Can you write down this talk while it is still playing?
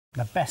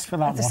The best for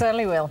that one. They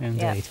certainly will.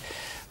 Indeed. Yeah.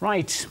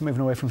 Right,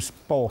 moving away from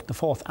sport, the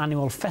 4th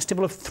annual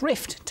Festival of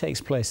Thrift takes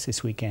place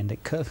this weekend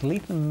at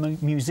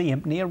Kirkleatham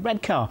Museum near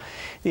Redcar.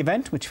 The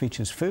event, which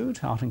features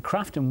food, art and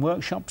craft and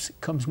workshops,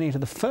 comes near to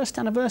the 1st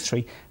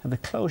anniversary of the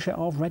closure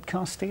of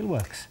Redcar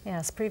Steelworks.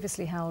 Yes,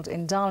 previously held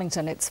in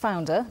Darlington, its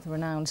founder, the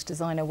renowned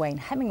designer Wayne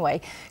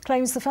Hemingway,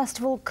 claims the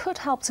festival could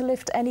help to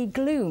lift any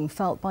gloom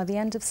felt by the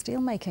end of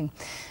steelmaking.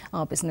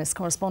 Our business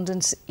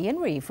correspondent Ian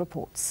Reeve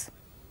reports.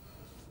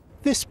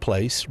 This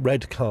place,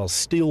 Redcar's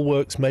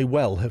steelworks, may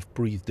well have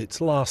breathed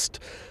its last,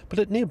 but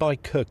at nearby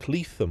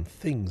Kirkleatham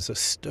things are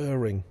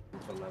stirring.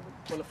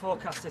 Well, the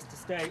forecast is to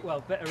stay, well,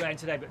 a bit of rain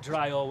today, but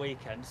dry all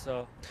weekend,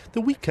 so...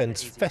 The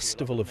weekend's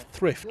Festival of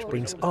Thrift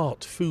brings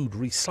art, food,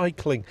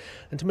 recycling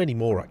and many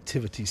more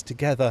activities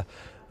together.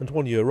 And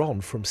 1 year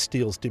on from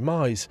steel's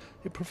demise,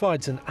 it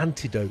provides an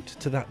antidote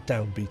to that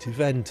downbeat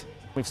event.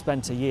 We've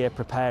spent a year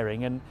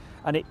preparing, and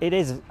it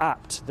is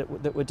apt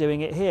that we're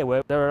doing it here,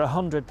 where there are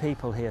 100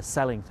 people here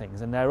selling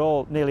things, and they're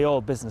nearly all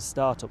business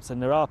startups,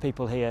 and there are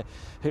people here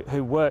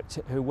who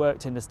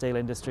worked in the steel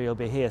industry who'll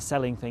be here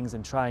selling things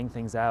and trying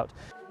things out.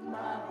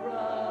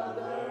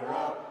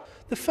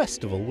 The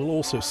festival will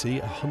also see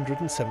a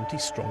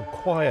 170-strong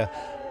choir,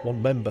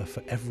 one member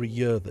for every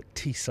year that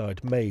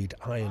Teesside made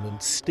iron and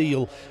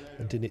steel,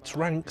 and in its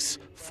ranks,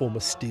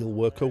 former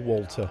steelworker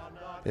Walter.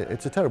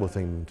 It's a terrible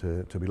thing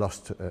to be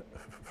lost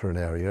for an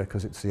area,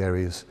 because it's the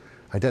area's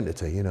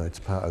identity. You know, it's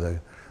part of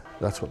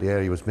that's what the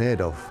area was made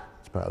of.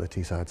 It's part of the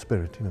Teesside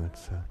spirit. You know,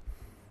 it's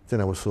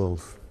in our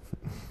souls.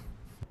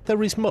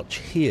 There is much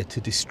here to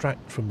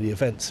distract from the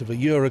events of a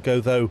year ago,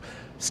 though,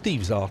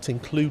 Steve's art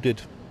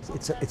included.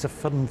 It's a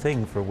fun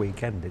thing for a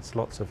weekend. It's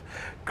lots of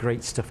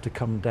great stuff to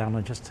come down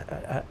and just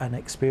and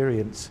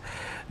experience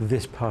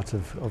this part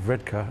of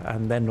Redcar,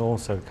 and then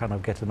also kind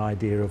of get an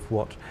idea of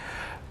what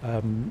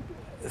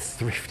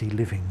thrifty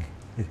living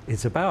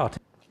is about.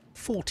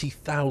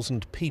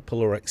 40,000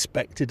 people are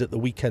expected at the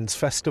weekend's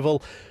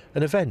festival,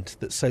 an event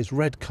that says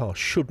Redcar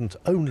shouldn't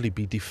only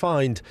be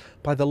defined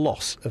by the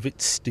loss of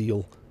its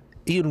steel.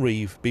 Ian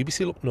Reeve,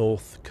 BBC Look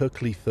North,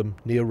 Kirkleatham,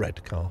 near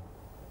Redcar.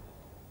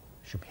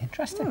 Should be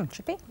interesting.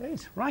 Should be.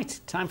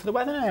 Right, time for the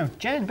weather now.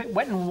 Jen, a bit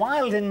wet and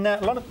wild in a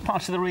lot of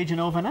parts of the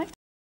region overnight.